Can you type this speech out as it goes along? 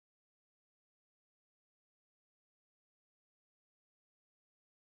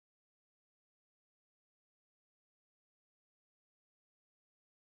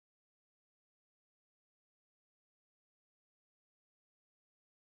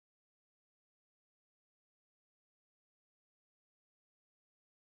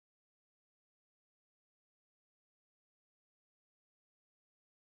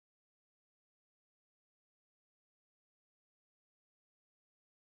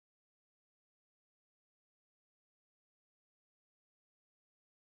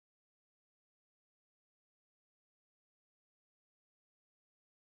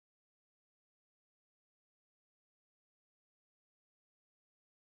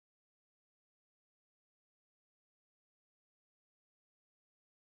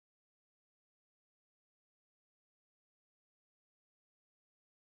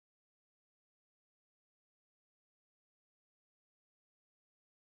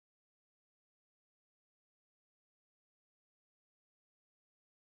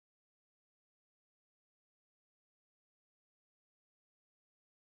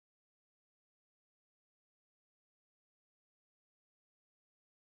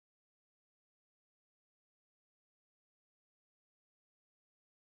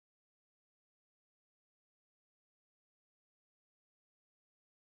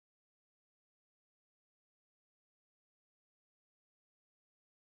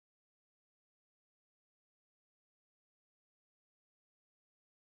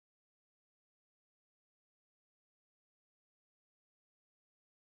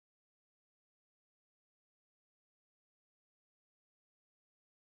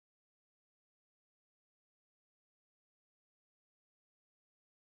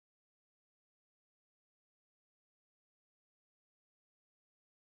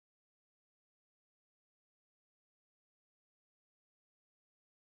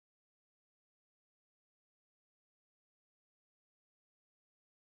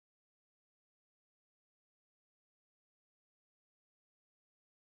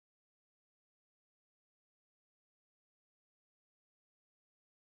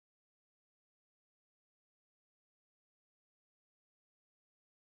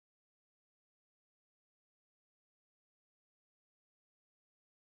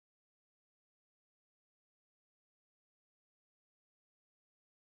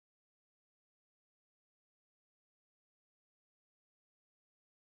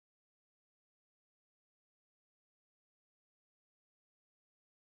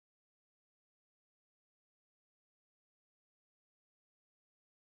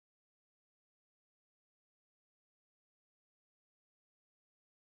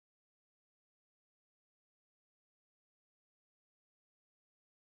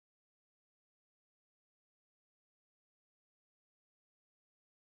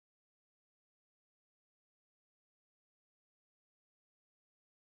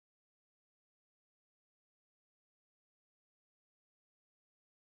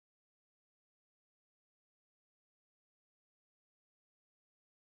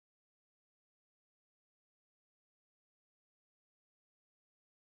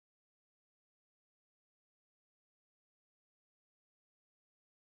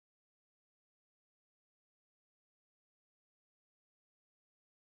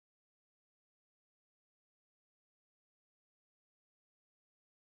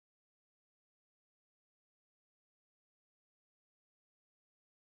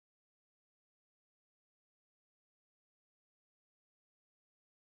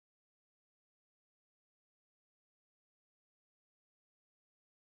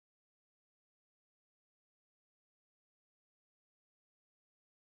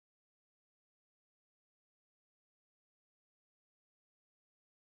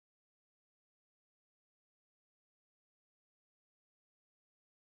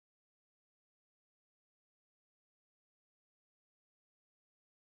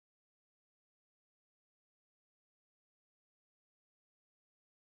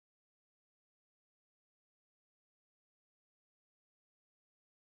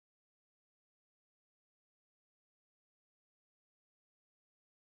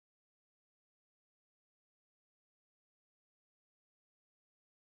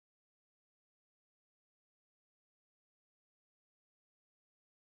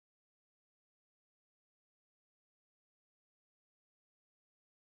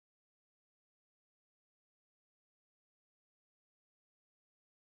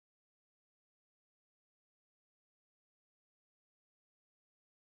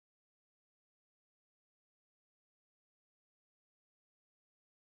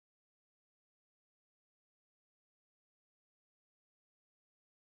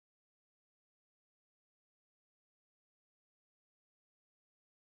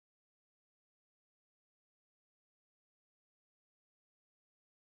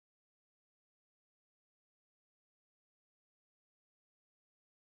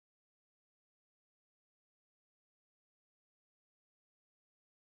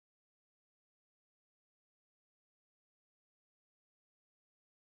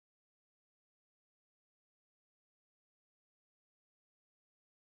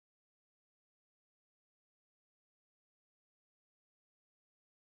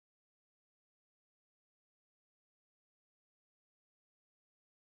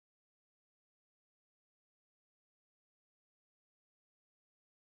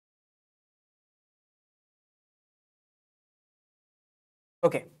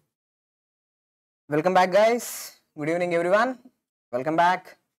Okay, welcome back guys. Good evening everyone. Welcome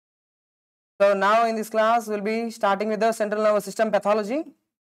back. So now in this class we'll be starting with the central nervous system pathology.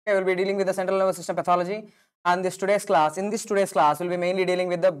 Okay, we'll be dealing with the central nervous system pathology, and in this today's class we'll be mainly dealing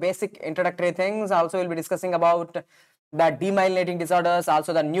with the basic introductory things. Also we'll be discussing about the demyelinating disorders,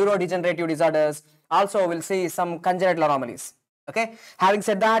 also the neurodegenerative disorders. Also we'll see some congenital anomalies. Okay, having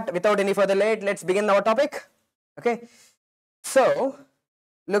said that, without any further late, let's begin our topic. Okay, so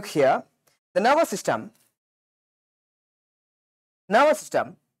look here, the nervous system,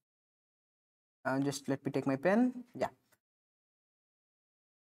 just let me take my pen. Yeah.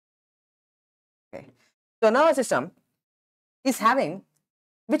 Okay, so nervous system is having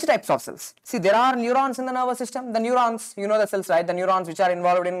which types of cells? See, there are neurons in the nervous system. The neurons, you know the cells, right? The neurons which are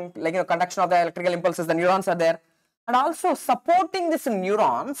involved in, like, conduction of the electrical impulses, the neurons are there. And also supporting these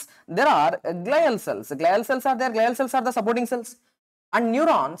neurons, there are glial cells. Glial cells are there. Glial cells are the supporting cells. And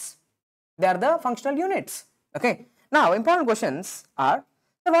neurons, they are the functional units. Okay. Now, important questions are,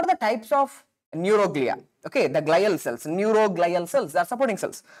 so what are the types of neuroglia? Okay, the glial cells, neuroglial cells, they are supporting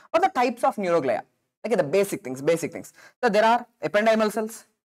cells. What are the types of neuroglia? Okay, the basic things. So, there are ependymal cells.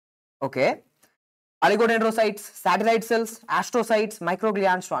 Okay, oligodendrocytes, satellite cells, astrocytes,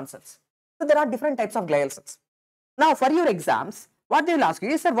 microglia and Schwann cells. So, there are different types of glial cells. Now, for your exams, what they will ask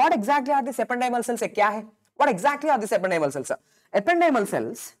you is, sir, what exactly are these ependymal cells? What exactly are these ependymal cells? Ependymal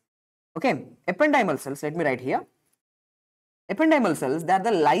cells, okay, ependymal cells, let me write here. Ependymal cells, they are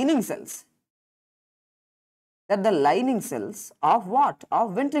the lining cells. They are the lining cells of what?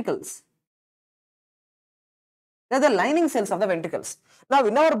 Of ventricles. They are the lining cells of the ventricles. Now,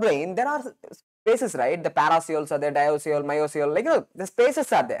 in our brain, there are spaces, right? The paraceoles are there, diaceole, myoceole, like, the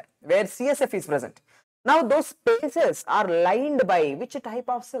spaces are there where CSF is present. Now, those spaces are lined by which type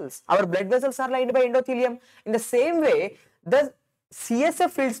of cells? Our blood vessels are lined by endothelium. In the same way, the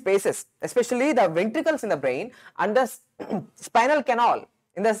CSF filled spaces, especially the ventricles in the brain and the spinal canal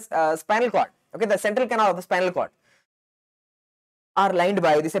in the spinal cord, okay, the central canal of the spinal cord, are lined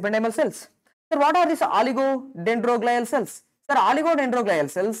by these ependymal cells. So, what are these oligodendroglial cells? Sir, oligodendroglial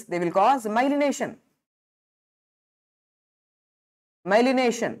cells, they will cause myelination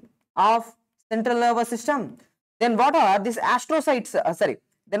of central nervous system. Then what are these astrocytes?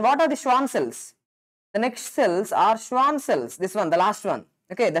 Then what are the Schwann cells? The next cells are Schwann cells. This one, the last one.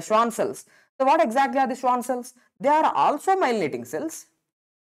 Okay, the Schwann cells. So what exactly are the Schwann cells? They are also myelinating cells.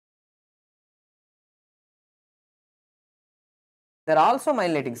 They are also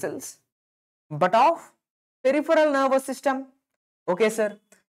myelinating cells, but of peripheral nervous system. Okay, sir.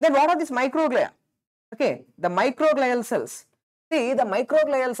 Then what are these microglia? Okay, the microglial cells. See, the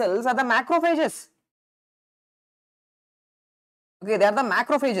microglial cells are the macrophages. Okay, they are the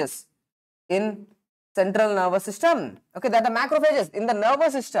macrophages in central nervous system. Okay, they are the macrophages. In the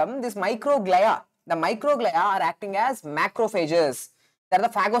nervous system, this microglia, the microglia are acting as macrophages. They are the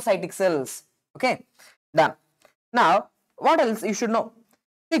phagocytic cells. Okay, done. Now, what else you should know?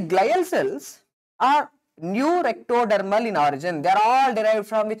 The glial cells are neurectodermal in origin. They are all derived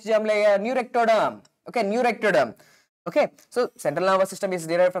from which germ layer? Neurectoderm. Okay, neurectoderm. Okay, so central nervous system is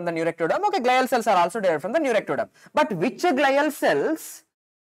derived from the neurectoderm. Okay, glial cells are also derived from the neurectoderm. But which glial cells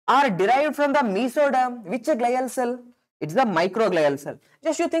are derived from the mesoderm? Which glial cell? It's the microglial cell.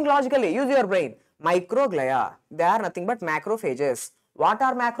 Just you think logically, use your brain. Microglia, they are nothing but macrophages. What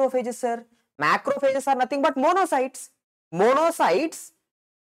are macrophages, sir? Macrophages are nothing but monocytes. Monocytes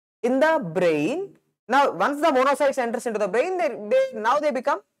in the brain. Now, once the monocytes enters into the brain, they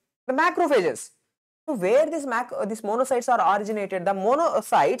become the macrophages. So, where these monocytes are originated? The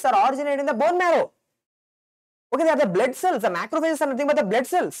monocytes are originated in the bone marrow. Okay, they are the blood cells. The macrophages are nothing but the blood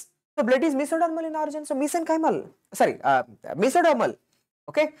cells. So, blood is mesodermal in origin. So, mesenchymal. Mesodermal.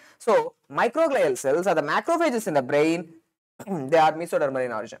 Okay. So, microglial cells are the macrophages in the brain. They are mesodermal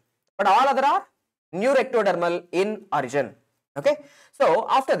in origin. But all other are neurectodermal in origin. Okay. So,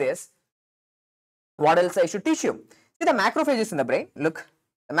 after this, what else I should teach you? See the macrophages in the brain. Look.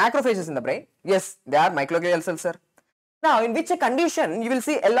 The macrophages in the brain, yes, they are microglial cells, sir. Now, in which condition you will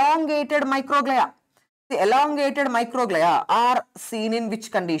see elongated microglia? The elongated microglia are seen in which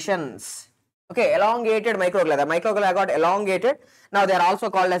conditions? Okay, elongated microglia. The microglia got elongated. Now, they are also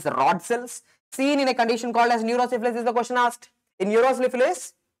called as rod cells. Seen in a condition called as neurosyphilis is the question asked. In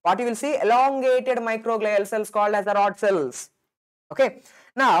neurosyphilis, what you will see? Elongated microglial cells called as the rod cells. Okay.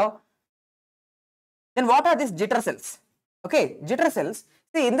 Now, then what are these jitter cells? Okay, jitter cells.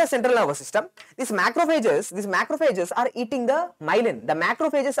 See, in the central nervous system, these macrophages are eating the myelin. The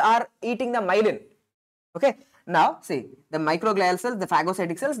macrophages are eating the myelin. Okay. Now, see, the microglial cells, the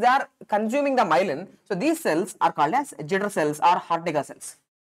phagocytic cells, they are consuming the myelin. So, these cells are called as jitter cells or Ortega cells.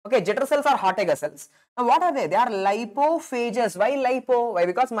 Okay, jitter cells are Ortega cells. Now, what are they? They are lipophages. Why lipo? Why?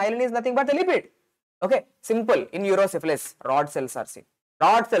 Because myelin is nothing but a lipid. Okay, simple. In neurosyphilis, rod cells are seen.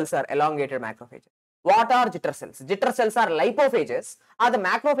 Rod cells are elongated macrophages. What are jitter cells? Jitter cells are lipophages, are the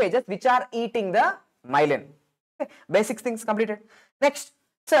macrophages which are eating the myelin. Okay, basic things completed. Next,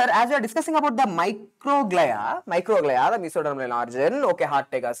 sir, as we are discussing about the microglia, the mesodermal origin, okay,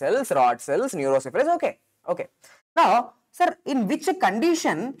 Ortega cells, rod cells, neurosyphilis, okay. Now, sir, in which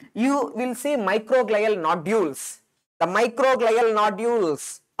condition you will see microglial nodules? The microglial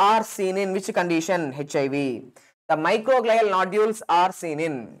nodules are seen in which condition? HIV. The microglial nodules are seen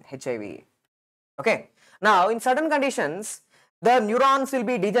in HIV. Okay. Now, in certain conditions, the neurons will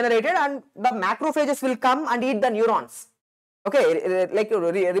be degenerated and the macrophages will come and eat the neurons. Okay, like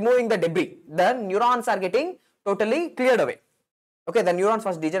removing the debris. The neurons are getting totally cleared away. Okay, the neurons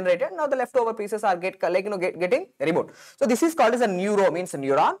was degenerated. Now the leftover pieces are getting removed. So this is called as a neuro, means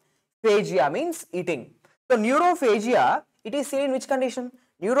neuron. Phagia means eating. So neurophagia, it is seen in which condition?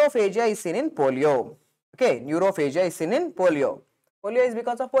 Neurophagia is seen in polio. Okay, neurophagia is seen in polio. Polio is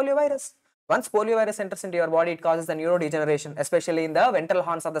because of poliovirus. Once poliovirus enters into your body, it causes the neurodegeneration, especially in the ventral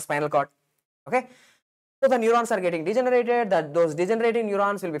horns of the spinal cord. Okay, so the neurons are getting degenerated. Those degenerating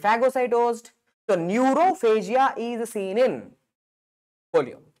neurons will be phagocytosed. So neurophagia is seen in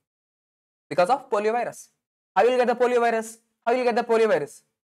polio because of poliovirus. How will you get the poliovirus? How will you get the poliovirus?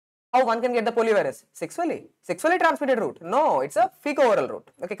 How one can get the poliovirus? Sexually transmitted route. No, it's a fecal-oral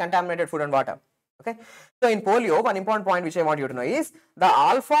route. Okay, contaminated food and water. Okay, so in polio, one important point which I want you to know is the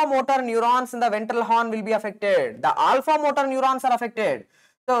alpha motor neurons in the ventral horn will be affected. The alpha motor neurons are affected.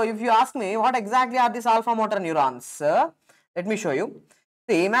 So if you ask me what exactly are these alpha motor neurons, let me show you.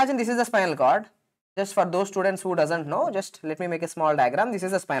 See, imagine this is the spinal cord. Just for those students who doesn't know, just let me make a small diagram. This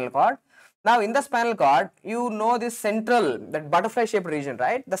is the spinal cord. Now in the spinal cord, you know this central, that butterfly shaped region,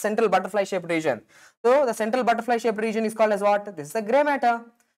 right? The central butterfly shaped region. So the central butterfly shaped region is called as what? This is the grey matter.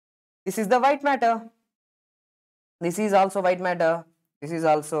 This is the white matter. This is also white matter. This is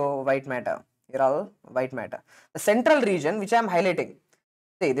also white matter. Here all white matter. The central region which I am highlighting.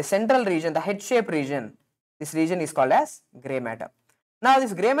 See, the central region, the head shaped region. This region is called as grey matter. Now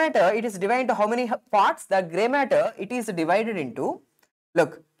this grey matter, it is divided into how many parts? The grey matter, it is divided into,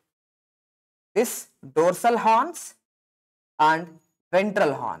 look, this dorsal horns and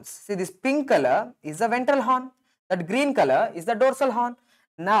ventral horns. See, this pink color is the ventral horn. That green color is the dorsal horn.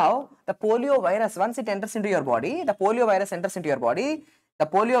 Now, the polio virus, once it enters into your body, the polio virus enters into your body, the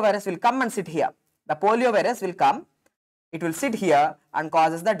polio virus will come and sit here. The polio virus will come, it will sit here and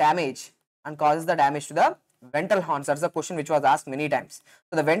causes the damage to the ventral horns. That's the question which was asked many times.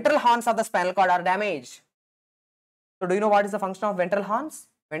 So, the ventral horns of the spinal cord are damaged. So, do you know what is the function of ventral horns?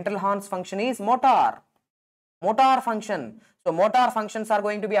 Ventral horns function is motor function. So, motor functions are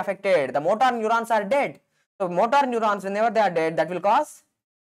going to be affected. The motor neurons are dead. So, motor neurons, whenever they are dead, that will cause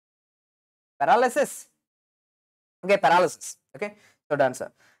paralysis. Okay, paralysis. Okay, so done,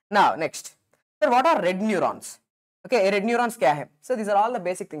 sir. Now, next. Sir, what are red neurons? Okay, red neurons kya hai? So, these are all the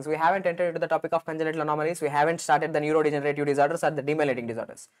basic things. We haven't entered into the topic of congenital anomalies. We haven't started the neurodegenerative disorders or the demyelinating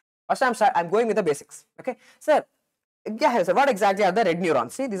disorders. First, I'm going with the basics. Okay, sir. Kya hai, sir? What exactly are the red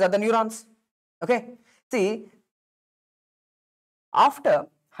neurons? See, these are the neurons. Okay, see, after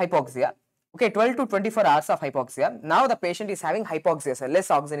hypoxia, okay, 12 to 24 hours of hypoxia. Now the patient is having hypoxia, sir. Less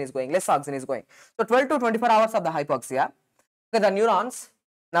oxygen is going. So 12 to 24 hours of the hypoxia, okay, the neurons,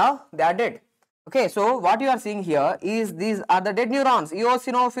 now they are dead. Okay, so what you are seeing here is these are the dead neurons,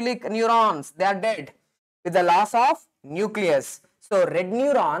 eosinophilic neurons. They are dead with the loss of nucleus. So red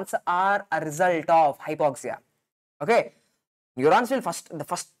neurons are a result of hypoxia. Okay, neurons will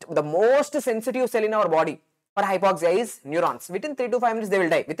the most sensitive cell in our body for hypoxia is neurons. Within 3 to 5 minutes they will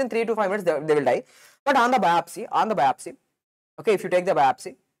die. Within 3 to 5 minutes they will die. But on the biopsy, okay, if you take the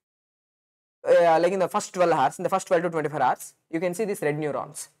biopsy, like in the first 12 hours, in the first 12 to 24 hours, you can see these red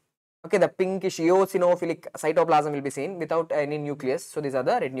neurons. Okay, the pinkish eosinophilic cytoplasm will be seen without any nucleus. So these are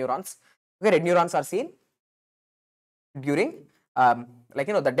the red neurons. Okay, red neurons are seen during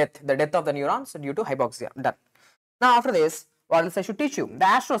the death of the neurons due to hypoxia. Done. Now after this, what else I should teach you? The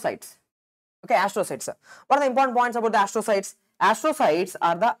astrocytes. Okay, astrocytes. What are the important points about the astrocytes? Astrocytes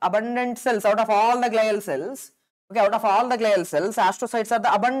are the abundant cells out of all the glial cells. Okay, out of all the glial cells, astrocytes are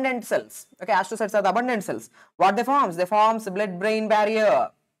the abundant cells. Okay, astrocytes are the abundant cells. What they forms? They forms blood-brain barrier.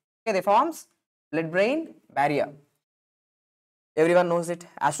 Okay, they forms blood-brain barrier. Everyone knows it.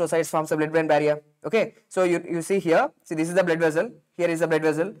 Astrocytes forms a blood-brain barrier. Okay, so you see here, see this is the blood vessel, here is the blood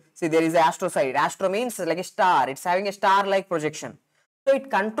vessel, see there is the astrocyte. Astro means like a star, it's having a star like projection. So it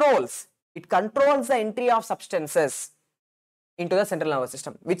controls the entry of substances into the central nervous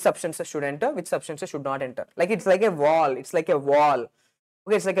system. Which substances should enter, which substances should not enter. Like it's like a wall, okay,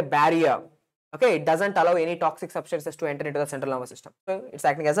 it's like a barrier. Okay, it doesn't allow any toxic substances to enter into the central nervous system. So it's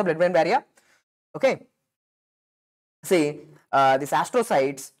acting as a blood-brain barrier. Okay, see these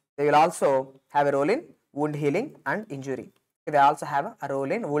astrocytes, they will also have a role in wound healing and injury. They also have a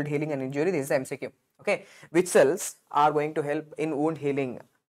role in wound healing and injury. This is the MCQ. Okay, which cells are going to help in wound healing?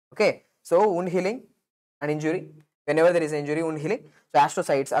 Okay, so wound healing and injury. Whenever there is injury, wound healing, so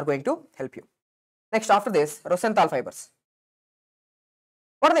astrocytes are going to help you. Next, after this, Rosenthal fibers.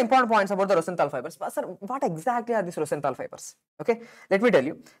 What are the important points about the Rosenthal fibers? Sir, what exactly are these Rosenthal fibers? Okay, let me tell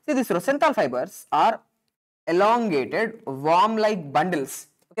you. See, these Rosenthal fibers are elongated worm-like bundles.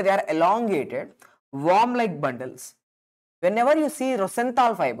 Okay, they are elongated worm-like bundles. Whenever you see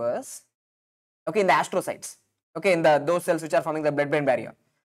Rosenthal fibers, okay, in the astrocytes, okay, in those cells which are forming the blood-brain barrier,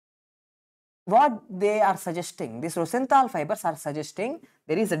 what they are suggesting, these Rosenthal fibers are suggesting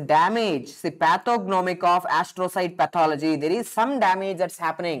there is a damage, the pathognomic of astrocyte pathology. There is some damage that's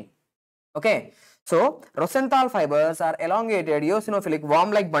happening. Okay, so Rosenthal fibers are elongated eosinophilic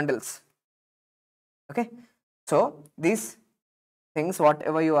worm-like bundles. Okay, so these things,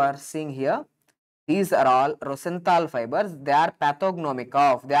 whatever you are seeing here, these are all Rosenthal fibers. They are pathognomic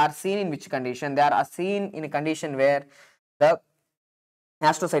of. They are seen in which condition? They are seen in a condition where the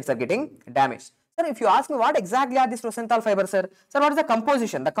astrocytes are getting damaged. Sir, if you ask me what exactly are these Rosenthal fibers, sir, what is the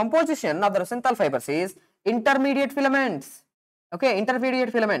composition? The composition of the Rosenthal fibers is intermediate filaments. Okay,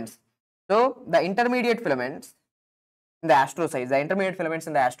 intermediate filaments. So the intermediate filaments in the astrocytes,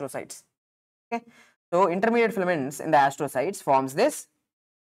 Okay, so intermediate filaments in the astrocytes forms this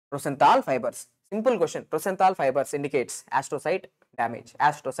Rosenthal fibers. Simple question. Rosenthal fibers indicates astrocyte damage,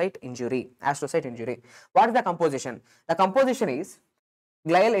 astrocyte injury. What is the composition? The composition is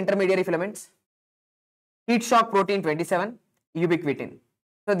glial intermediary filaments, heat shock protein 27, ubiquitin.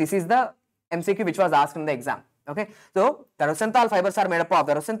 So this is the MCQ which was asked in the exam. Okay, so the Rosenthal fibers are made up of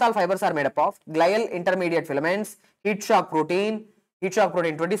glial intermediate filaments, heat shock protein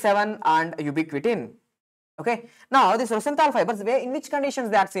 27 and ubiquitin. Okay, now these Rosenthal fibers, in which conditions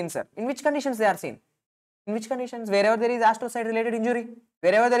they are seen, sir? In which conditions they are seen? In which conditions? Wherever there is astrocyte related injury,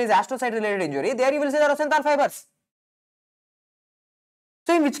 there you will see the Rosenthal fibers.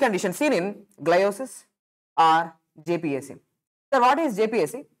 So in which condition? Seen in gliosis or JPAC. So what is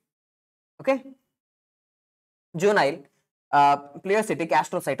JPAC? Okay, juvenile pleocytic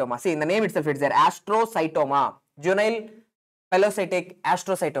astrocytoma. See, in the name itself, it's there, astrocytoma, juvenile pilocytic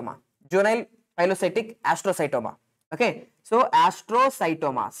astrocytoma. Okay, so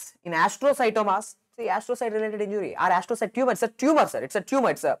astrocytomas. In astrocytomas, see, astrocyte related injury or astrocyte tumor. It's a tumor, sir. It's a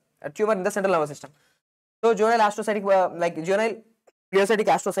tumor in the central nervous system. So juvenile astrocytic, like juvenile pleocytic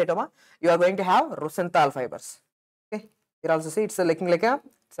astrocytoma, you are going to have Rosenthal fibers. Okay, here also see it's looking like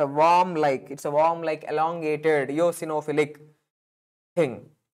it's a worm-like elongated eosinophilic thing.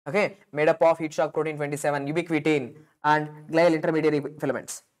 Okay, made up of heat shock protein 27, ubiquitin, and glial intermediary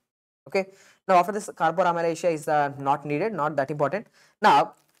filaments. Okay, now after this, carboamylase is not needed, not that important.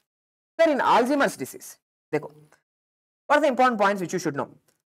 Now, sir, in Alzheimer's disease, what are the important points which you should know?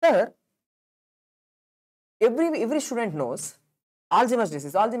 Sir, every student knows Alzheimer's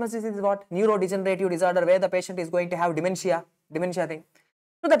disease. Alzheimer's disease is what? Neurodegenerative disorder where the patient is going to have dementia thing.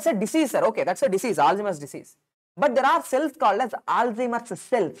 So that's a disease, sir. Okay, that's a disease, Alzheimer's disease. But there are cells called as Alzheimer's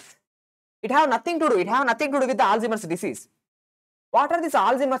cells. It have nothing to do with the Alzheimer's disease. What are these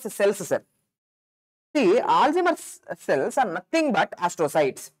Alzheimer's cells, sir? See, Alzheimer's cells are nothing but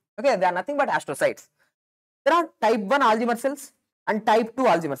astrocytes. Okay, they are nothing but astrocytes. There are type 1 Alzheimer's cells and type 2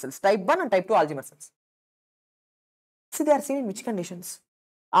 Alzheimer's cells. Type 1 and type 2 Alzheimer's cells. See, they are seen in which conditions?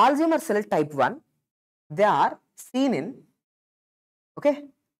 Alzheimer's cell type 1, they are seen in, okay,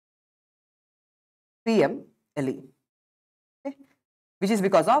 PMLE, okay, which is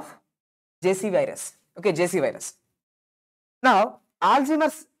because of JC virus. Okay, JC virus. Now,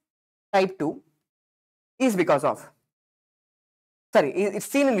 Alzheimer's type 2 is because of, it's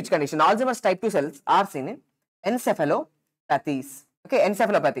seen in which condition? Alzheimer's type 2 cells are seen in encephalopathies. Okay,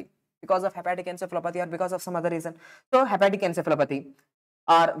 encephalopathy. Because of hepatic encephalopathy or because of some other reason. So, hepatic encephalopathy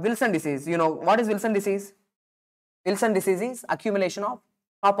or Wilson disease. You know, what is Wilson disease? Wilson disease is accumulation of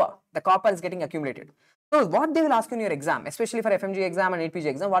copper. The copper is getting accumulated. So, what they will ask you in your exam, especially for FMG exam and 8PG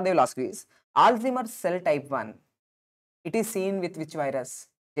exam, what they will ask you is, Alzheimer's cell type 1, it is seen with which virus?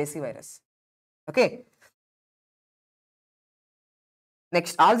 JC virus. Okay.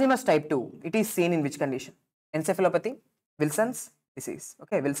 Next, Alzheimer's type 2. It is seen in which condition? Encephalopathy, Wilson's disease.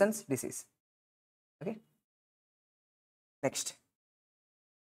 Okay, Wilson's disease. Okay. Next.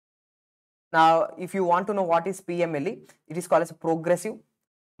 Now, if you want to know what is PMLE, it is called as progressive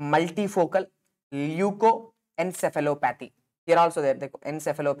multifocal leukoencephalopathy. Here also there, the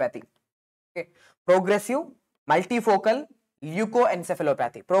encephalopathy. Okay. Progressive multifocal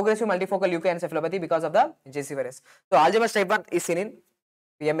leukoencephalopathy. Progressive multifocal leukoencephalopathy because of the JC virus. So, Alzheimer's type 1 is seen in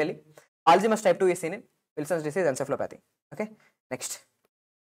PMLE. Alzheimer's type 2 is seen in Wilson's disease encephalopathy. Okay. Next.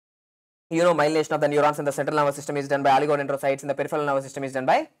 You know, myelination of the neurons in the central nervous system is done by oligodendrocytes, in the peripheral nervous system is done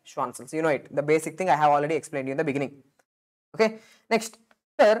by Schwann cells. You know it. The basic thing I have already explained you in the beginning. Okay. Next,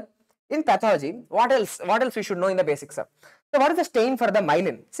 sir, in pathology, what else we should know in the basics, sir? So, what is the stain for the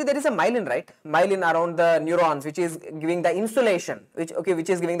myelin? See, there is a myelin, right? Myelin around the neurons, which is giving the insulation, which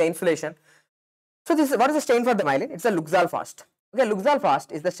is giving the insulation. So, this what is the stain for the myelin? It's a Luxal fast. Okay, Luxal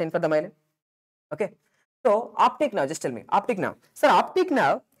fast is the stain for the myelin. Okay. So, optic nerve, just tell me, optic nerve. Sir, optic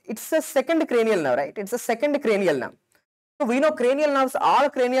nerve, it's a second cranial nerve, right? It's a second cranial nerve. So, we know cranial nerves, all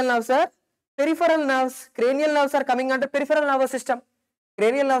cranial nerves are peripheral nerves. Cranial nerves are coming under peripheral nervous system.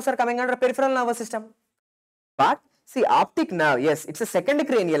 Cranial nerves are coming under peripheral nervous system. But see, optic nerve, yes, it's a second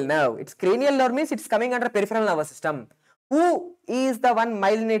cranial nerve. It's cranial nerve means it's coming under peripheral nervous system. Who is the one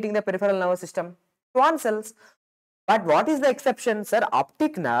myelinating the peripheral nervous system? Schwann cells. But what is the exception, sir?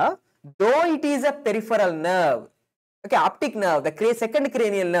 Optic nerve, though it is a peripheral nerve. Okay, optic nerve, the second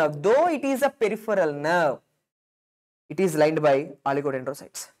cranial nerve, though it is a peripheral nerve, it is lined by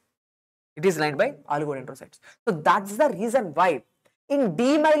oligodendrocytes. It is lined by oligodendrocytes. So that's the reason why in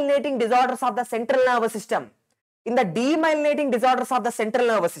demyelinating disorders of the central nervous system,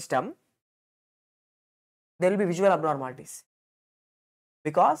 there will be visual abnormalities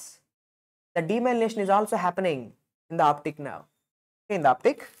because the demyelination is also happening in the optic nerve. Okay, in the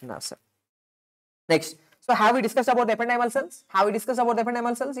optic nerve, sir. Next. So, have we discussed about the ependymal cells?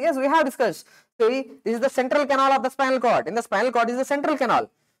 Yes, we have discussed. So, this is the central canal of the spinal cord. In the spinal cord is the central canal.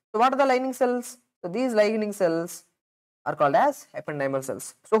 So, what are the lining cells? So, these lining cells are called as ependymal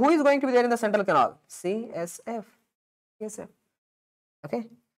cells. So, who is going to be there in the central canal? CSF. Okay.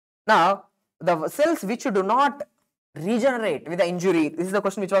 Now, the cells which do not regenerate with the injury, this is the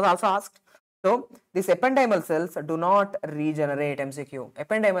question which was also asked. So, these ependymal cells do not regenerate, MCQ.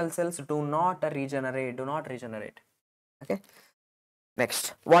 Ependymal cells do not regenerate. Okay.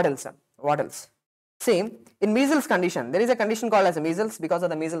 Next, what else? See, in measles condition, there is a condition called as measles because of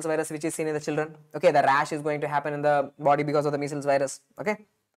the measles virus which is seen in the children. Okay, the rash is going to happen in the body because of the measles virus. Okay.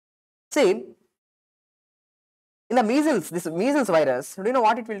 See, in the measles, this measles virus, do you know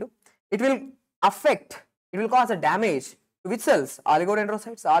what it will do? It will cause a damage to which cells?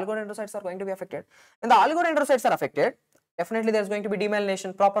 Oligodendrocytes. The oligodendrocytes are going to be affected. When the oligodendrocytes are affected, definitely there is going to be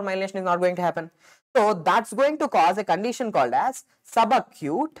demyelination. Proper myelination is not going to happen. So that's going to cause a condition called as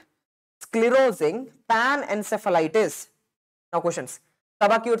subacute sclerosing panencephalitis. Now questions.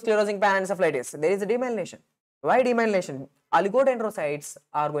 Subacute sclerosing panencephalitis. There is a demyelination. Why demyelination? Oligodendrocytes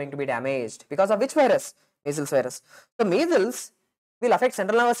are going to be damaged because of which virus? Measles virus. So measles will affect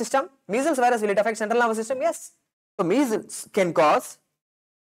central nervous system. Measles virus, will it affect central nervous system? Yes. So measles can cause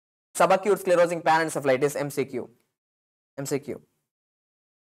subacute sclerosing panencephalitis, MCQ.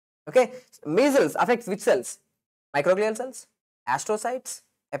 Okay. Measles affects which cells? Microglial cells, astrocytes,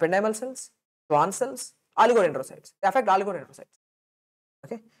 ependymal cells, Schwann cells, oligodendrocytes. They affect oligodendrocytes.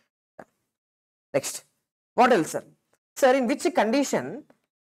 Okay. Next. What else, sir? Sir, in which condition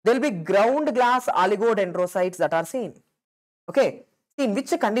there will be ground glass oligodendrocytes that are seen? Okay. See, in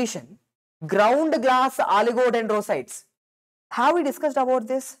which condition? Ground glass oligodendrocytes. Have we discussed about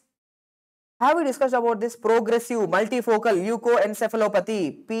this? Progressive multifocal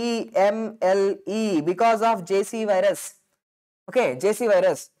leukoencephalopathy, PMLE, because of JC virus. Okay, JC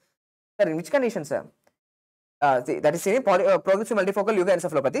virus. Sir, in which condition, sir? That is seen in progressive multifocal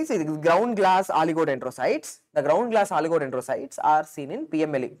leukoencephalopathy. See, the ground glass oligodendrocytes. The ground glass oligodendrocytes are seen in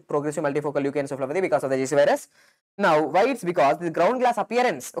PMLE, progressive multifocal leukoencephalopathy, because of the JC virus. Now, why? It's because the ground glass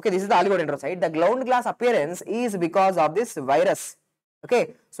appearance. Okay, this is the oligodendrocyte. The ground glass appearance is because of this virus.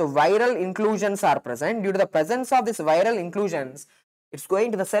 Okay, so viral inclusions are present. Due to the presence of this viral inclusions, it's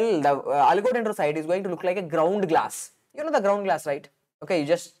going to the cell. The oligodendrocyte is going to look like a ground glass. You know the ground glass, right? Okay, you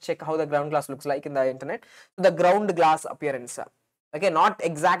just check how the ground glass looks like in the internet. So the ground glass appearance. Okay, not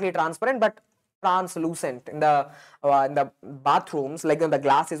exactly transparent, but translucent. In the bathrooms, like the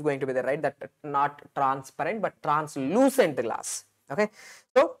glass is going to be there, right? That not transparent but translucent glass. Okay,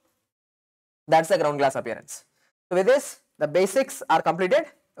 so that's the ground glass appearance. So with this, the basics are completed.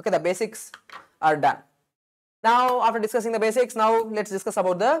 Okay, the basics are done. Now, after discussing the basics, now let's discuss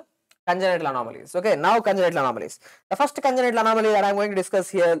about the congenital anomalies. Okay, now congenital anomalies. The first congenital anomaly that I am going to discuss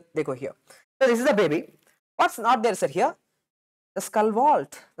here, they go here. So this is a baby. What's not there, sir? Here, the skull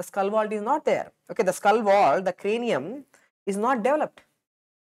vault. The skull vault is not there. Okay, the skull vault, the cranium is not developed.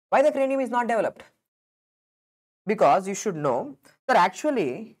 Why the cranium is not developed? Because you should know that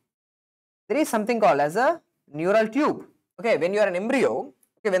actually there is something called as a neural tube. Okay, when you are an embryo,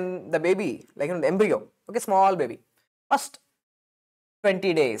 okay, when the baby, like the embryo, okay, small baby, first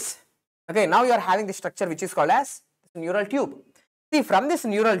 20 days. Okay, now you are having the structure which is called as neural tube. See, from this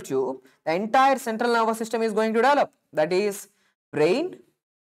neural tube, the entire central nervous system is going to develop. That is brain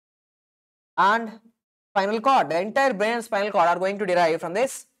and spinal cord. The entire brain and spinal cord are going to derive from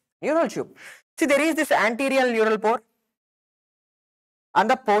this neural tube. See, there is this anterior neural pore and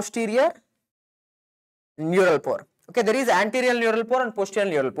the posterior neural pore. Okay, there is anterior neural pore and posterior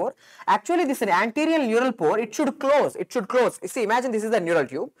neural pore. Actually, this anterior neural pore, it should close. It should close. You see, imagine this is the neural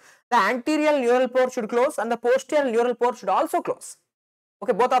tube. The anterior neural pore should close and the posterior neural pore should also close.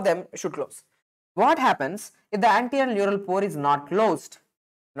 Okay, both of them should close. What happens if the anterior neural pore is not closed?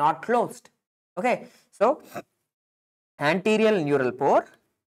 Not closed. Okay, so anterior neural pore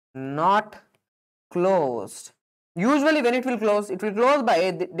not closed. Usually, when it will close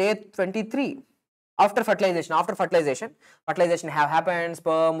by day 23. After fertilization, fertilization have happened,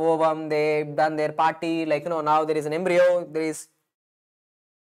 sperm, ovum, they've done their party, like, now there is an embryo, there is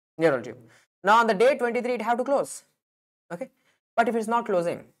neural tube. Now on the day 23, it have to close, okay? But if it's not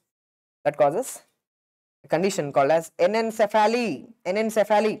closing, that causes a condition called as enencephaly.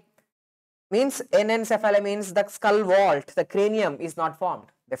 Enencephaly means the skull vault, the cranium is not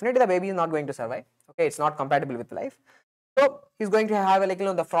formed. Definitely the baby is not going to survive, okay? It's not compatible with life. So he's going to have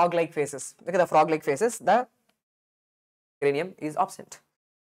the frog-like faces. Look at the frog-like faces. The cranium is absent.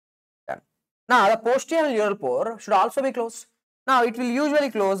 Done. Now the posterior neural pore should also be closed. Now it will usually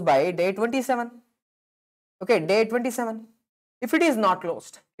close by day 27. Okay, day 27. If it is not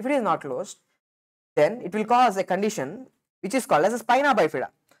closed, then it will cause a condition which is called as a spina bifida.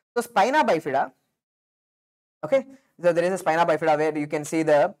 So spina bifida. Okay. So there is a spina bifida where you can see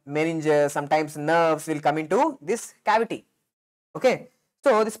the meninges, sometimes nerves will come into this cavity. Okay.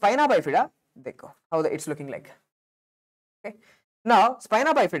 So the spina bifida, how it's looking like. Okay. Now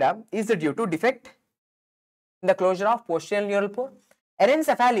spina bifida is due to defect in the closure of posterior neural pore.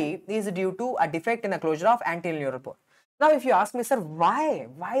 Enencephaly is due to a defect in the closure of anterior neural pore. Now if you ask me, sir, why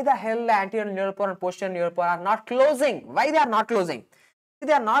the hell the anterior neural pore and posterior neural pore are not closing? Why they are not closing?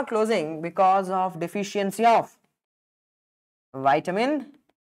 They are not closing because of deficiency of vitamin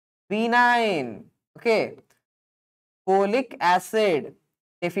B9, okay, folic acid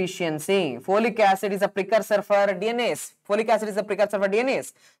deficiency. Folic acid is a precursor for DNase.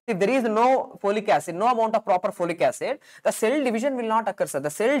 If there is no folic acid, no amount of proper folic acid, the cell division will not occur, sir. The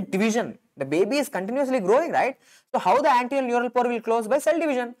cell division, the baby is continuously growing, right? So how the anterior neural pore will close? By cell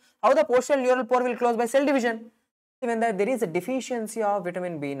division. How the posterior neural pore will close? By cell division. When there is a deficiency of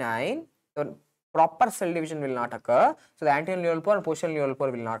vitamin B9, the proper cell division will not occur. So the anterior neural pore and posterior neural pore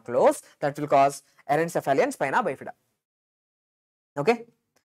will not close. That will cause enencephaly and spina bifida. Okay.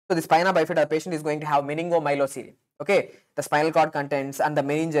 So the spina bifida patient is going to have meningomyelocele. Okay. The spinal cord contents and the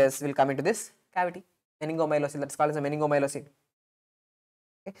meninges will come into this cavity. Meningomyelocele, that's called as a meningomyelocele.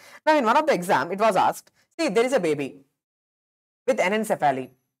 Okay. Now in one of the exam, it was asked, see, there is a baby with enencephaly,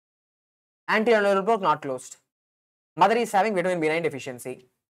 anterior neural pore not closed. Mother is having vitamin B9 deficiency.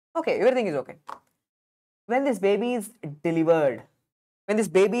 Okay, everything is okay. When this baby is delivered,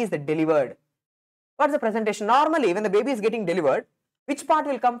 what's the presentation? Normally, when the baby is getting delivered, which part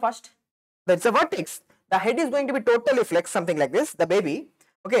will come first? That's a vertex. The head is going to be totally flexed, something like this. The baby,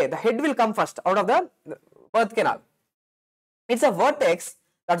 okay, the head will come first out of the birth canal. It's a vertex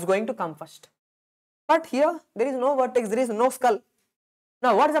that's going to come first. But here, there is no vertex, there is no skull.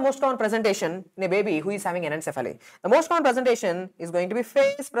 Now, what is the most common presentation in a baby who is having enencephaly? The most common presentation is going to be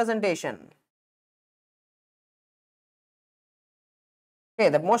face presentation. Okay,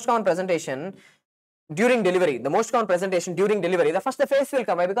 the most common presentation during delivery. The first the face will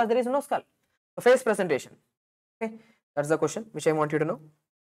come by because there is no skull. The face presentation. Okay, that's the question which I want you to know.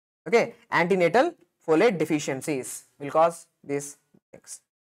 Okay, antenatal folate deficiencies will cause these things.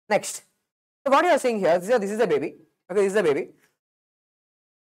 Next, so what you are seeing here, this is a baby. Okay, this is a baby.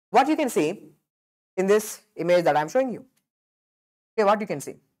 What you can see in this image that I am showing you. Okay, what you can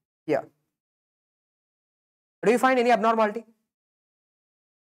see here. Do you find any abnormality?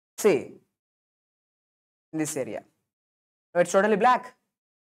 See, in this area. Now it's totally black.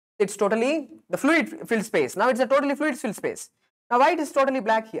 It's totally the fluid filled space. Now it's a totally fluid filled space. Now why it is totally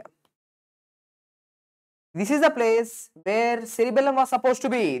black here? This is the place where cerebellum was supposed to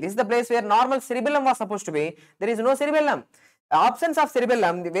be. This is the place where normal cerebellum was supposed to be. There is no cerebellum. The absence of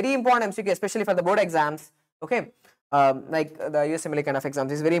cerebellum, the very important MCQ, especially for the board exams, okay, like the usmle kind of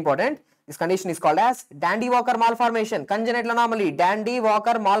exams, is very important. This condition is called as Dandy-Walker malformation, congenital anomaly,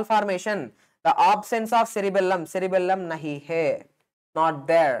 Dandy-Walker malformation. The absence of cerebellum, cerebellum nahi hai, not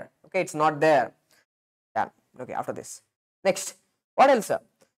there. Okay, it's not there. Yeah. Okay, after this. Next, what else, sir?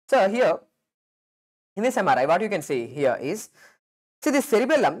 So here, in this MRI, what you can see here is, see this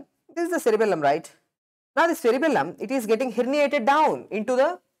cerebellum, this is the cerebellum, right? Now this cerebellum, it is getting herniated down into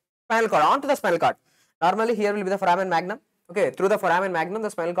the spinal cord, onto the spinal cord. Normally here will be the foramen magnum, okay, through the foramen magnum the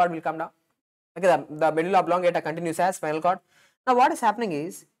spinal cord will come down. Okay, the medulla oblongata continues as spinal cord. Now what is happening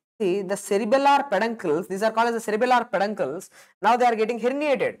is, see the cerebellar peduncles, these are called as the cerebellar peduncles, now they are getting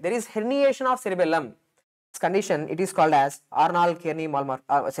herniated. There is herniation of cerebellum. This condition, it is called as Arnold-Chiari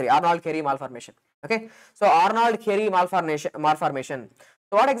malformation. Okay, so Arnold-Chiari malformation.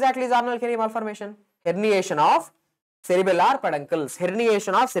 So what exactly is Arnold-Chiari malformation? Herniation of cerebellar peduncles.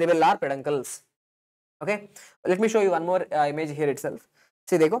 Herniation of cerebellar peduncles. Okay, let me show you one more image here itself.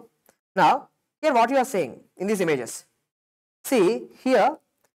 See, there go. Now, here what you are saying in these images. See, here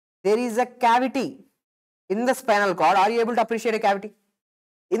there is a cavity in the spinal cord. Are you able to appreciate a cavity?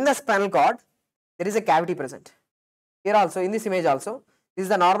 In the spinal cord, there is a cavity present. Here also, in this image also, this is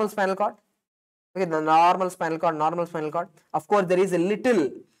the normal spinal cord. Okay, the normal spinal cord, normal spinal cord. Of course, there is a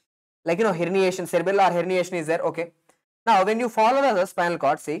little, like, you know, herniation, cerebellar herniation is there. Okay. Now, when you follow the spinal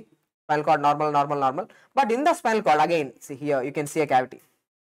cord, see, spinal cord normal, normal, normal. But in the spinal cord, again, see here, you can see a cavity.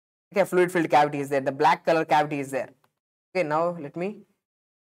 Okay, fluid filled cavity is there. The black color cavity is there. Okay, now let me,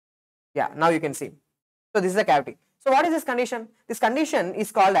 yeah, now you can see. So this is a cavity. So what is this condition? This condition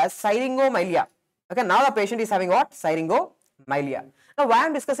is called as syringomyelia. Okay, now the patient is having what? Syringomyelia. Now why I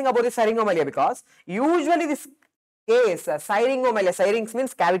am discussing about this syringomyelia? Because usually this case, syringomyelia, syrinx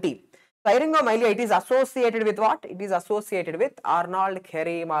means cavity. Syringomyelia, it is associated with what? It is associated with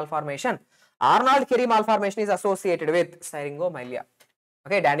Arnold-Chiari malformation. Arnold-Chiari malformation is associated with syringomyelia.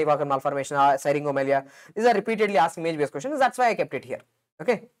 Okay, Dandy-Walker malformation, syringomyelia. These are repeatedly asked image-based questions. That's why I kept it here.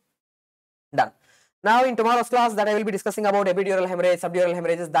 Okay, done. Now in tomorrow's class that I will be discussing about epidural hemorrhage, subdural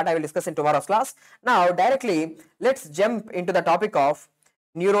hemorrhages, that I will discuss in tomorrow's class. Now directly let's jump into the topic of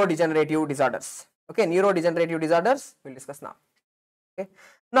neurodegenerative disorders. Okay, neurodegenerative disorders we'll discuss now. Okay,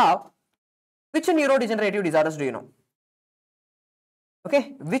 now which neurodegenerative disorders do you know?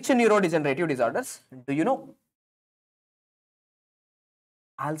 Okay, which neurodegenerative disorders do you know?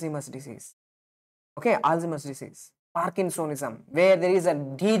 Alzheimer's disease. Okay, Alzheimer's disease. Parkinsonism, where there is a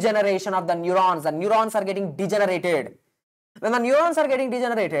degeneration of the neurons are getting degenerated. When the neurons are getting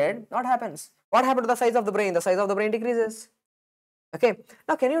degenerated, what happens? What happened to the size of the brain? The size of the brain decreases. Okay,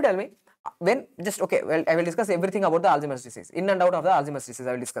 now can you tell me, when, just, okay, well, I will discuss everything about the Alzheimer's disease, in and out of the Alzheimer's disease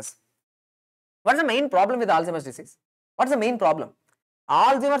I will discuss. What is the main problem with Alzheimer's disease? What is the main problem?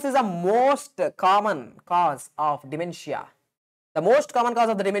 Alzheimer's is the most common cause of dementia. The most common cause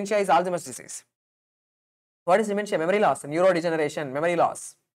of the dementia is Alzheimer's disease. What is dementia? Memory loss, neurodegeneration, memory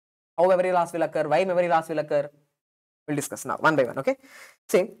loss. How memory loss will occur? Why memory loss will occur? We'll discuss now, one by one, okay?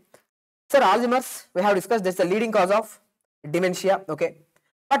 See, sir, Alzheimer's, we have discussed, this is the leading cause of dementia, okay?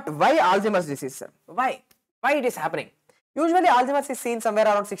 But why Alzheimer's disease, sir? Why? Why it is happening? Usually Alzheimer's is seen somewhere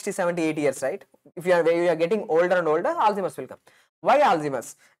around 60, 70, 80 years, right? If you are getting older and older, Alzheimer's will come. Why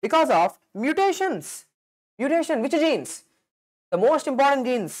Alzheimer's? Because of mutations. Mutation, which genes? The most important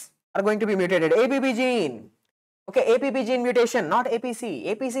genes are going to be mutated. APP gene. Okay, APP gene mutation, not APC.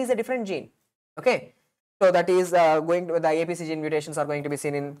 APC is a different gene. Okay, so that is going to, the APC gene mutations are going to be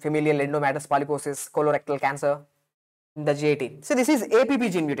seen in familial endometrious polyposis, colorectal cancer, the GAT. So this is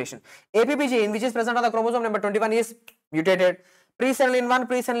APP gene mutation. APP gene which is present on the chromosome number 21 is mutated. Presenilin 1,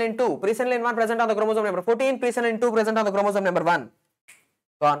 presenilin 2. Presenilin 1 present on the chromosome number 14, presenilin 2 present on the chromosome number 1.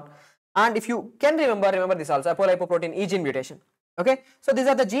 Gone. And if you can remember this also, apolipoprotein E gene mutation. Okay, so these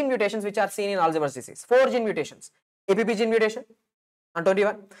are the gene mutations which are seen in Alzheimer's disease. 4 gene mutations. APP gene mutation on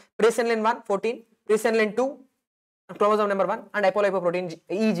 21, presenilin 1, 14, presenilin 2, chromosome number 1, and apolipoprotein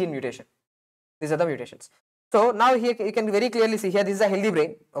E gene mutation. These are the mutations. So now here you can very clearly see here, this is a healthy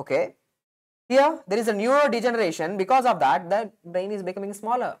brain. Okay, here there is a neurodegeneration. Because of that, the brain is becoming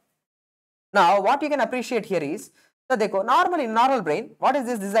smaller. Now what you can appreciate here is, so normally in normal brain, what is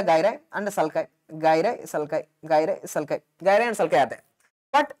this? This is a gyri and a sulci. Gyri, sulci, gyri, sulci. Gyri and sulci are there.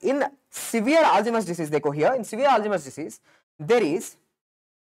 But in severe Alzheimer's disease, here, in severe Alzheimer's disease, there is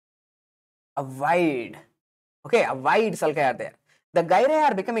a wide, okay, a wide sulci are there. The gyri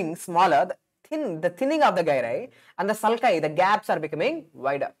are becoming smaller, the thinning of the gyri, and the sulci, the gaps are becoming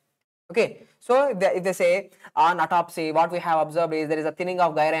wider. Okay, so if they say on autopsy, what we have observed is there is a thinning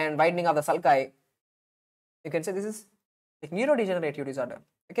of gyri and widening of the sulci, you can say this is like neurodegenerative disorder.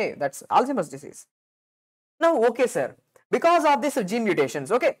 Okay, that's Alzheimer's disease. Now, okay, sir, because of this gene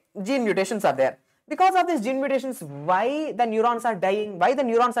mutations, okay, gene mutations are there. Because of these gene mutations, why the neurons are dying? Why the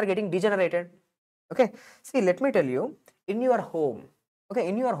neurons are getting degenerated? Okay, see, let me tell you, in your home, okay,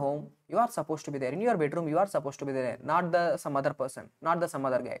 in your home, you are supposed to be there. In your bedroom, you are supposed to be there, not the some other person, not the some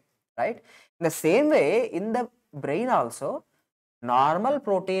other guy, right? In the same way, in the brain also, normal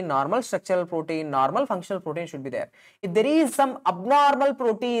protein, normal structural protein, normal functional protein should be there. If there is some abnormal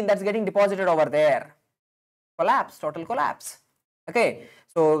protein that's getting deposited over there, collapse, total collapse. Okay,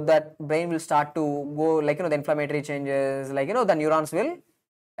 so that brain will start to go like, the inflammatory changes, like, the neurons will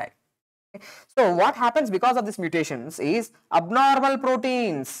die. Okay. So what happens because of these mutations is abnormal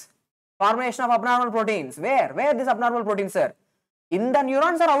proteins, formation of abnormal proteins. Where these abnormal proteins are? In the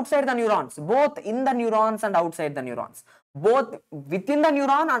neurons or outside the neurons? Both in the neurons and outside the neurons. Both within the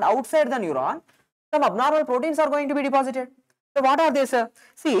neuron and outside the neuron, some abnormal proteins are going to be deposited. So what are they, sir?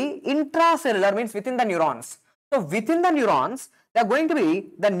 See, intracellular means within the neurons. So within the neurons, they are going to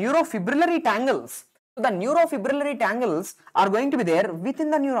be the neurofibrillary tangles. So the neurofibrillary tangles are going to be there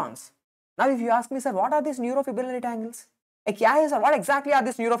within the neurons. Now if you ask me, sir, what are these neurofibrillary tangles? Like, yeah, sir, what exactly are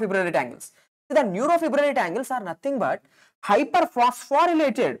these neurofibrillary tangles? So the neurofibrillary tangles are nothing but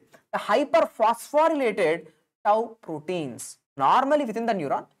hyperphosphorylated tau proteins. Normally within the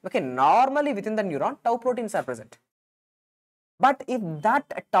neuron, okay, normally within the neuron, tau proteins are present. But if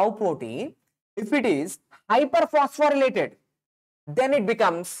that tau protein, if it is hyperphosphorylated, then it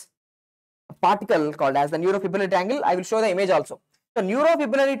becomes a particle called as the neurofibrillary tangle. I will show the image also. So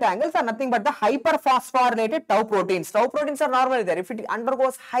neurofibrillary tangles are nothing but the hyperphosphorylated tau proteins. Tau proteins are normally there. If it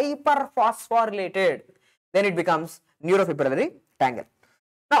undergoes hyperphosphorylated, then it becomes neurofibrillary tangle.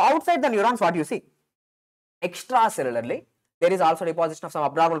 Now outside the neurons, what you see? Extracellularly, there is also deposition of some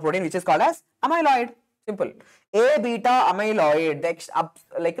abnormal protein which is called as amyloid. Simple. A beta amyloid,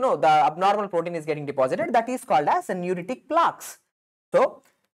 the abnormal protein is getting deposited. That is called as neuritic plaques. So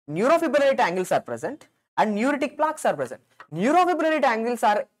neurofibrillary tangles are present and neuritic plaques are present. Neurofibrillary tangles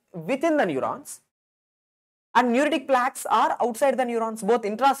are within the neurons and neuritic plaques are outside the neurons, both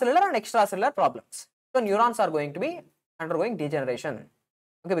intracellular and extracellular problems. So neurons are going to be undergoing degeneration,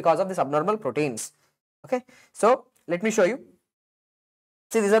 okay, because of these abnormal proteins. Okay, so let me show you.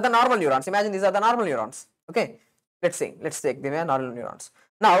 See, these are the normal neurons. Imagine these are the normal neurons. Okay, let's take them as normal neurons.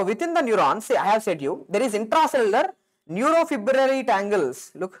 Now within the neurons, say I have said you, there is intracellular neurofibrillary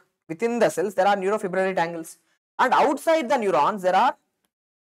tangles. Look, within the cells there are neurofibrillary tangles, and outside the neurons there are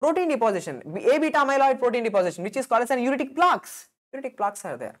protein deposition, A beta amyloid protein deposition, which is called as neuritic plaques. Neuritic plaques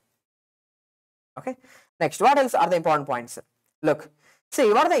are there. Okay, next, what else are the important points? Look, see,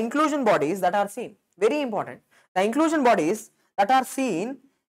 what are the inclusion bodies that are seen? Very important. The inclusion bodies that are seen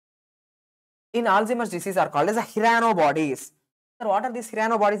in Alzheimer's disease are called as the Hirano bodies. So what are these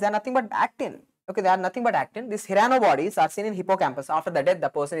Hirano bodies? They are nothing but actin. Okay, they are nothing but actin. These Hirano bodies are seen in hippocampus. After the death, the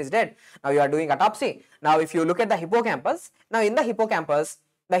person is dead. Now you are doing autopsy. Now if you look at the hippocampus, now in the hippocampus,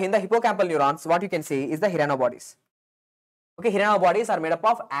 in the hippocampal neurons, what you can see is the Hirano bodies. Okay, Hirano bodies are made up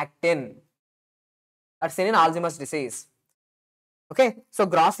of actin. Are seen in Alzheimer's disease. Okay, so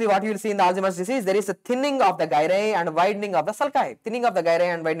grossly what you will see in the Alzheimer's disease, there is a thinning of the gyri and widening of the sulci. Thinning of the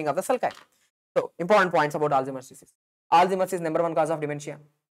gyri and widening of the sulci. So important points about Alzheimer's disease. Alzheimer's is #1 cause of dementia.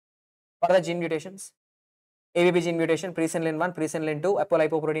 What are the gene mutations? ABP gene mutation, presenilin 1, presenilin 2,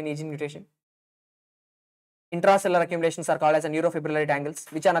 apolipoprotein E gene mutation. Intracellular accumulations are called as neurofibrillary tangles,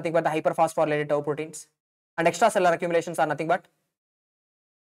 which are nothing but the hyperphosphorylated tau proteins. And extracellular accumulations are nothing but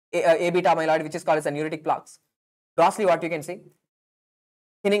A beta amyloid, which is called as neuritic plaques. Grossly what you can see,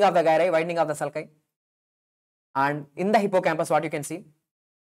 thinning of the gyri, widening of the sulci. And in the hippocampus, what you can see,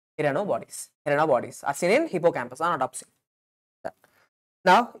 Hirano bodies. Hirano bodies are seen in hippocampus on autopsy.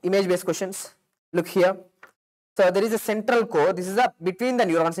 Now, image-based questions. Look here. So there is a central core. This is between the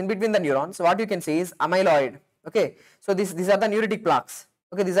neurons. In between the neurons, what you can see is amyloid. Okay. So these are the neuritic plaques.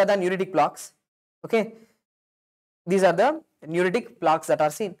 Okay. These are the neuritic plaques. Okay. These are the neuritic plaques that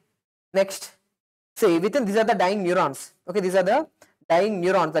are seen. Next, see, within these are the dying neurons. Okay. These are the dying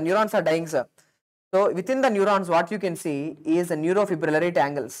neurons. The neurons are dying, sir. So within the neurons, what you can see is the neurofibrillary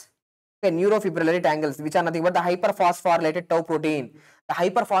tangles. Okay, neurofibrillary tangles, which are nothing but the hyperphosphorylated tau protein. The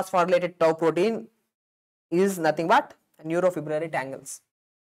hyperphosphorylated tau protein is nothing but neurofibrillary tangles.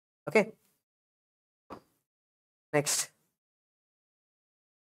 Okay. Next.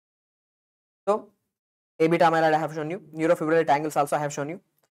 So A beta amyloid I have shown you. Neurofibrillary tangles also I have shown you.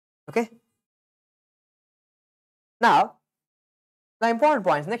 Okay. Now, The important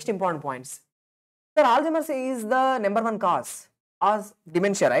points, next important points. Sir, Alzheimer's is the number one cause of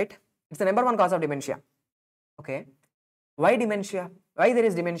dementia, right? It's the number one cause of dementia. Okay. Why dementia? Why there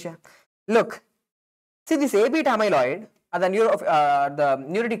is dementia? Look, see this A-beta amyloid, the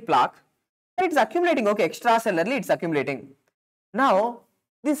neurotic plaque, it's accumulating, okay, extracellularly it's accumulating. Now,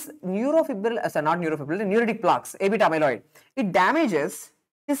 this neurotic plaques, A-beta amyloid, it damages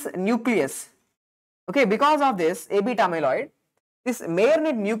this nucleus. Okay, because of this A-beta amyloid, this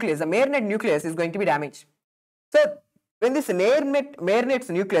Mayer-net nucleus, the Mayer-net nucleus is going to be damaged. So, when this Mayer-net's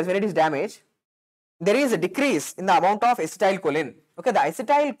nucleus, when it is damaged, there is a decrease in the amount of acetylcholine. Okay, the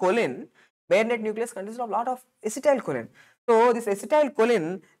acetylcholine, Mayer-net nucleus consists of a lot of acetylcholine. So, this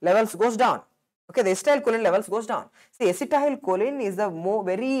acetylcholine levels goes down. Okay, the acetylcholine levels goes down. See, acetylcholine is the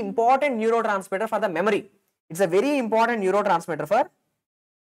very important neurotransmitter for the memory. It's a very important neurotransmitter for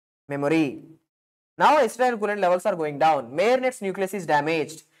memory. Now, acetylcholine levels are going down. Mayer-net's nucleus is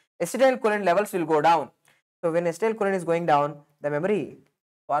damaged. Acetylcholine levels will go down. So, when acetylcholine is going down, the memory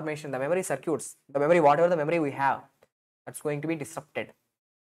formation, the memory circuits, the memory, whatever the memory we have, that's going to be disrupted.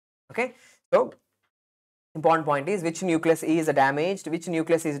 Okay. So, important point is which nucleus is damaged, which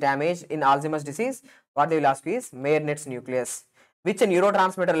nucleus is damaged in Alzheimer's disease. What they will ask is Mayer-net's nucleus. Which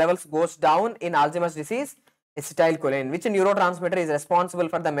neurotransmitter levels goes down in Alzheimer's disease? Acetylcholine. Which neurotransmitter is responsible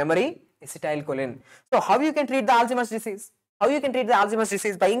for the memory? Acetylcholine. So, how you can treat the Alzheimer's disease? How you can treat the Alzheimer's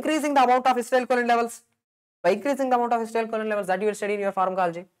disease? By increasing the amount of acetylcholine levels. By increasing the amount of acetylcholine levels that you will study in your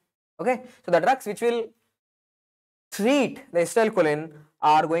pharmacology. Okay. So, the drugs which will treat the acetylcholine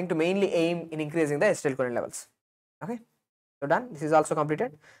are going to mainly aim in increasing the acetylcholine levels. Okay. So, done. This is also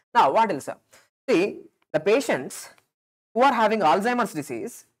completed. Now, what else? See, the patients who are having Alzheimer's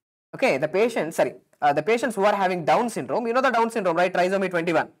disease, okay, the patients who are having Down syndrome, you know the Down syndrome, right? Trisomy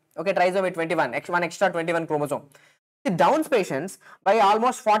 21. Okay, trisomy 21, one extra 21 chromosome. The Down's patients, by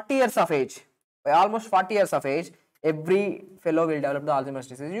almost 40 years of age, every fellow will develop the Alzheimer's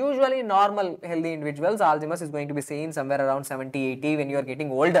disease. Usually, normal healthy individuals, Alzheimer's is going to be seen somewhere around 70-80 when you are getting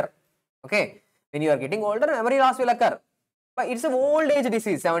older. Okay, when you are getting older, memory loss will occur. But it's an old age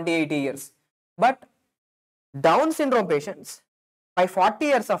disease, 70-80 years. But Down syndrome patients, by 40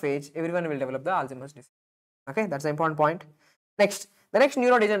 years of age, everyone will develop the Alzheimer's disease. Okay, that's the important point. Next, the next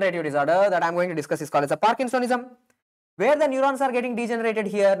neurodegenerative disorder that I am going to discuss is called as a Parkinsonism, where the neurons are getting degenerated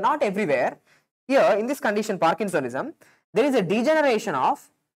here, not everywhere. Here, in this condition, Parkinsonism, there is a degeneration of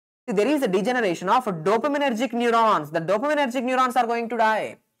dopaminergic neurons. The dopaminergic neurons are going to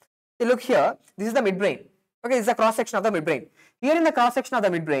die. See, look here, this is the midbrain. Okay, this is a cross section of the midbrain. Here in the cross section of the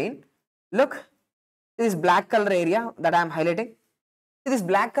midbrain, look, this black color area that I am highlighting. See, this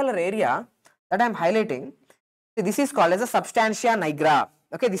black color area that I am highlighting, see, this is called as a substantia nigra.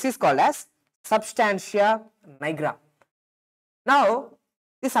 Okay, this is called as substantia nigra. Now,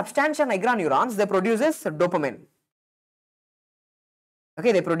 the substantia nigra neurons, they produces dopamine.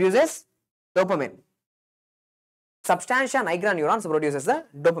 Okay, they produces dopamine. Substantia nigra neurons produces the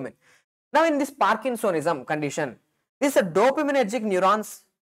dopamine. Now, in this Parkinsonism condition, these dopaminergic neurons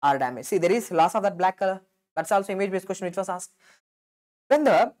are damaged. See, there is loss of that black color. That's also image-based question which was asked. When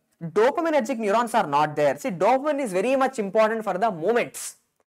the dopaminergic neurons are not there, see, dopamine is very much important for the movements.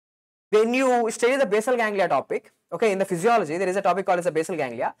 When you study the basal ganglia topic, okay, in the physiology, there is a topic called as a basal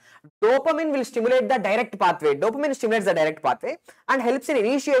ganglia. Dopamine will stimulate the direct pathway. Dopamine stimulates the direct pathway and helps in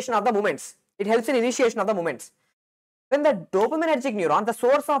initiation of the movements. It helps in initiation of the movements. When the dopaminergic neuron, the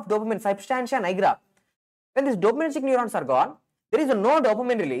source of dopamine, substantia nigra, when these dopaminergic neurons are gone, there is no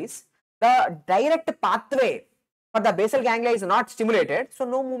dopamine release. The direct pathway for the basal ganglia is not stimulated, so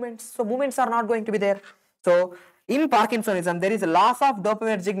no movements. So movements are not going to be there. So in Parkinsonism, there is a loss of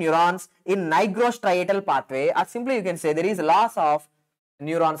dopaminergic neurons in nigrostriatal pathway, or simply you can say there is a loss of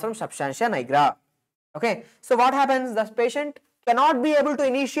neurons from substantia nigra. Okay, so what happens? The patient cannot be able to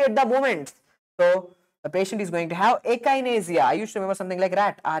initiate the movements. So the patient is going to have akinesia. I used to remember something like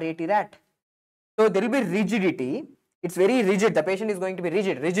rat, R-A-T, rat. So there will be rigidity. It's very rigid. The patient is going to be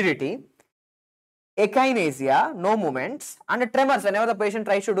rigidity. Akinesia, no movements, and tremors. Whenever the patient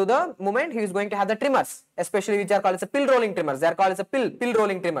tries to do the movement, he is going to have the tremors, especially which are called as a pill rolling tremors. They are called as a pill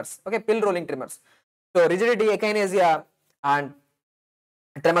rolling tremors. Okay, pill rolling tremors. So rigidity, akinesia, and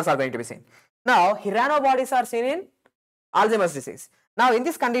tremors are going to be seen. Now, Hirano bodies are seen in Alzheimer's disease. Now, in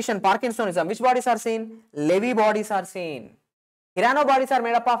this condition, Parkinsonism, which bodies are seen? Levy bodies are seen. Hirano bodies are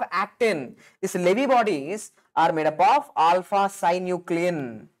made up of actin. These Levy bodies are made up of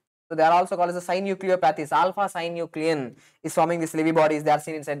alpha-synuclein. So they are also called as the synucleopathies. Alpha-synuclein is forming these Levy bodies. They are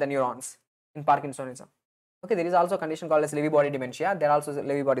seen inside the neurons in Parkinsonism. Okay, there is also a condition called as Lewy body dementia. There are also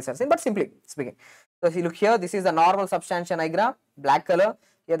Lewy bodies are seen, but simply speaking. So if you look here, this is the normal substantia nigra, black color.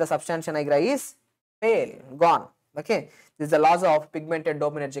 Here the substantia nigra is pale, gone. Okay, this is the loss of pigmented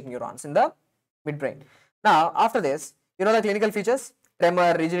dopaminergic neurons in the midbrain. Now, after this, you know the clinical features: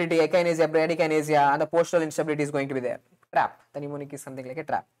 tremor, rigidity, echinacea, bradykinesia, and the postural instability is going to be there. Trap. The mnemonic is something like a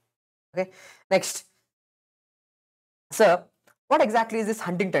trap. Okay. Next, sir, what exactly is this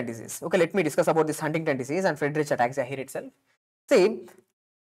Huntington disease? Okay, let me discuss about this Huntington disease and Friedreich ataxia here itself. See,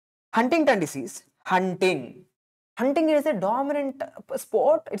 Huntington disease, hunting is a dominant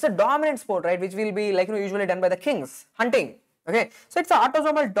sport. It's a dominant sport, right? Which will be like usually done by the kings. Hunting. Okay, so it's an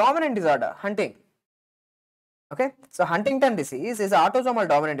autosomal dominant disorder. Hunting. Okay, so Huntington disease is an autosomal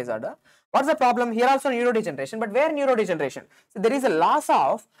dominant disorder. What's the problem? Here also neurodegeneration, but where neurodegeneration? So there is a loss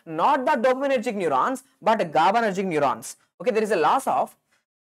of not the dopaminergic neurons, but the GABAergic neurons. Okay, there is a loss of,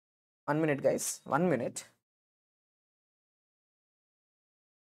 1 minute guys, 1 minute.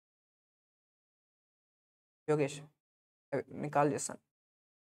 Yogesh, call చేస్తాను.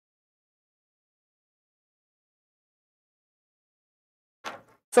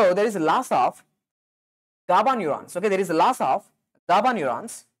 So there is a loss of GABA neurons. Okay, there is a loss of GABA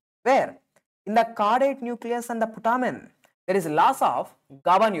neurons. Where? In the caudate nucleus and the putamen. There is a loss of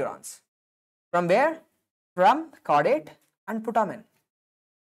GABA neurons. From where? From caudate and putamen.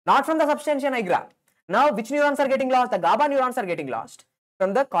 Not from the substantia nigra. Now, which neurons are getting lost? The GABA neurons are getting lost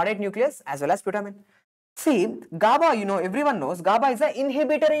from the caudate nucleus as well as putamen. See, GABA, everyone knows GABA is an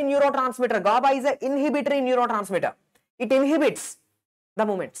inhibitory neurotransmitter. GABA is an inhibitory neurotransmitter. It inhibits the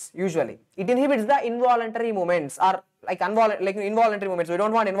movements usually. It inhibits the involuntary movements or involuntary movements. We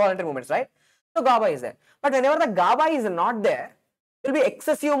don't want involuntary movements, right? So GABA is there. But whenever the GABA is not there, there will be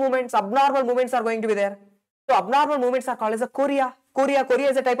excessive movements, abnormal movements are going to be there. So abnormal movements are called as a chorea. Chorea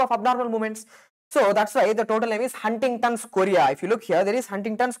is a type of abnormal movements. So that's why the total name is Huntington's chorea. If you look here, there is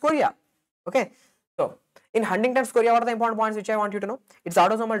Huntington's chorea. Okay. So in Huntington's chorea, what are the important points which I want you to know? It's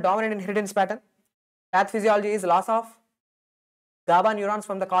autosomal dominant inheritance pattern. Pathophysiology is loss of GABA neurons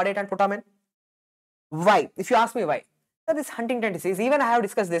from the caudate and putamen. Why? If you ask me why, so this Huntington disease, even I have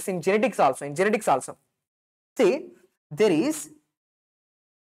discussed this in genetics also. See, there is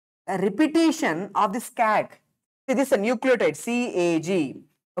a repetition of this CAG. See, this is a nucleotide CAG.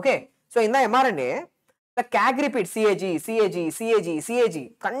 Okay, so in the mRNA, the CAG repeats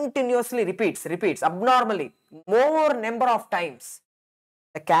CAG continuously repeats abnormally, more number of times.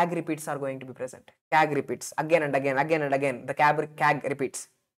 The CAG repeats are going to be present. CAG repeats again and again. The CAG repeats.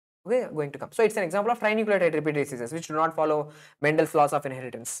 Okay, going to come. So it's an example of trinucleotide repeat diseases which do not follow Mendel's laws of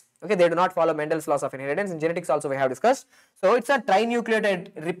inheritance. Okay, they do not follow Mendel's laws of inheritance. In genetics also we have discussed. So it's a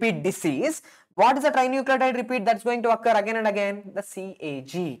trinucleotide repeat disease. What is a trinucleotide repeat that's going to occur again and again? The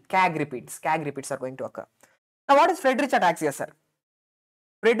CAG repeats. CAG repeats are going to occur. Now what is Friedreich ataxia, sir?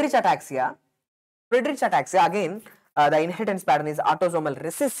 Friedreich ataxia again, the inheritance pattern is autosomal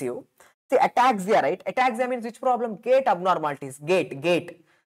recessive. See, ataxia, right? Ataxia means which problem? Gait abnormalities. Gait.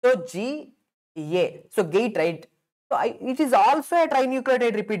 So GA. So gait, right? So it is also a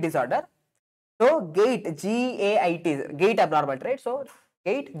trinucleotide repeat disorder. So gait, GAIT, gait abnormality, right? So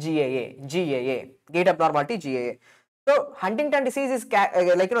gait, GAA. Gait abnormality, GAA. So Huntington disease is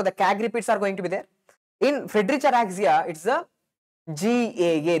the CAG repeats are going to be there. In Friedreich ataxia, it's the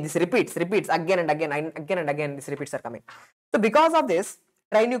GAA. This repeats again and again. These repeats are coming. So because of this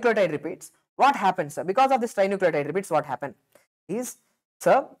trinucleotide repeats, what happens, sir? Because of this trinucleotide repeats, what happened is,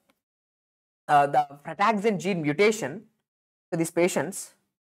 sir, the frataxin gene mutation. So these patients,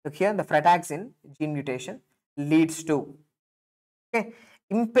 look here, the frataxin gene mutation leads to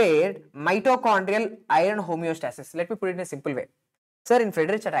impaired mitochondrial iron homeostasis. Let me put it in a simple way. Sir, in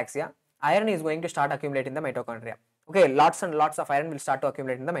Friedreich ataxia, iron is going to start accumulating in the mitochondria. Okay, lots and lots of iron will start to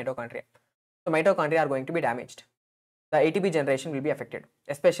accumulate in the mitochondria. So mitochondria are going to be damaged. The ATP generation will be affected,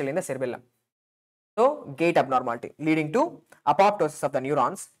 especially in the cerebellum. So gait abnormality leading to apoptosis of the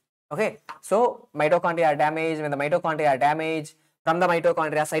neurons. Okay, so mitochondria are damaged. When the mitochondria are damaged, from the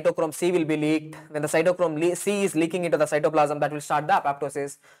mitochondria cytochrome C will be leaked. When the cytochrome C is leaking into the cytoplasm, that will start the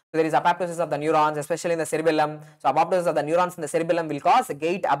apoptosis. So there is apoptosis of the neurons, especially in the cerebellum. So apoptosis of the neurons in the cerebellum will cause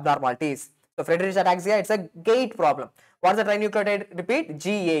gait abnormalities. So Friedreich ataxia, it's a gait problem. What is the trinucleotide repeat?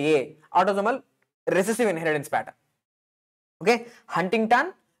 GAA, autosomal recessive inheritance pattern. Okay,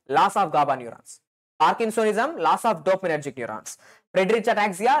 Huntington, loss of GABA neurons. Parkinsonism, loss of dopaminergic neurons. Friedreich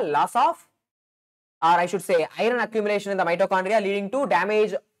ataxia, loss of, or I should say, iron accumulation in the mitochondria leading to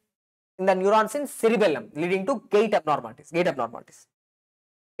damage in the neurons in cerebellum, leading to gait abnormalities.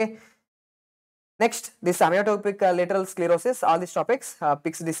 Okay. Next, this amyotrophic lateral sclerosis, all these topics,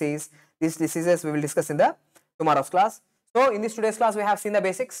 Pick's disease, these diseases we will discuss in the tomorrow's class. So in this today's class, we have seen the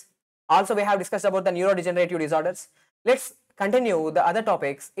basics. Also, we have discussed about the neurodegenerative disorders. Let's continue the other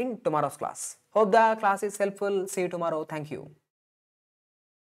topics in tomorrow's class. Hope the class is helpful. See you tomorrow. Thank you.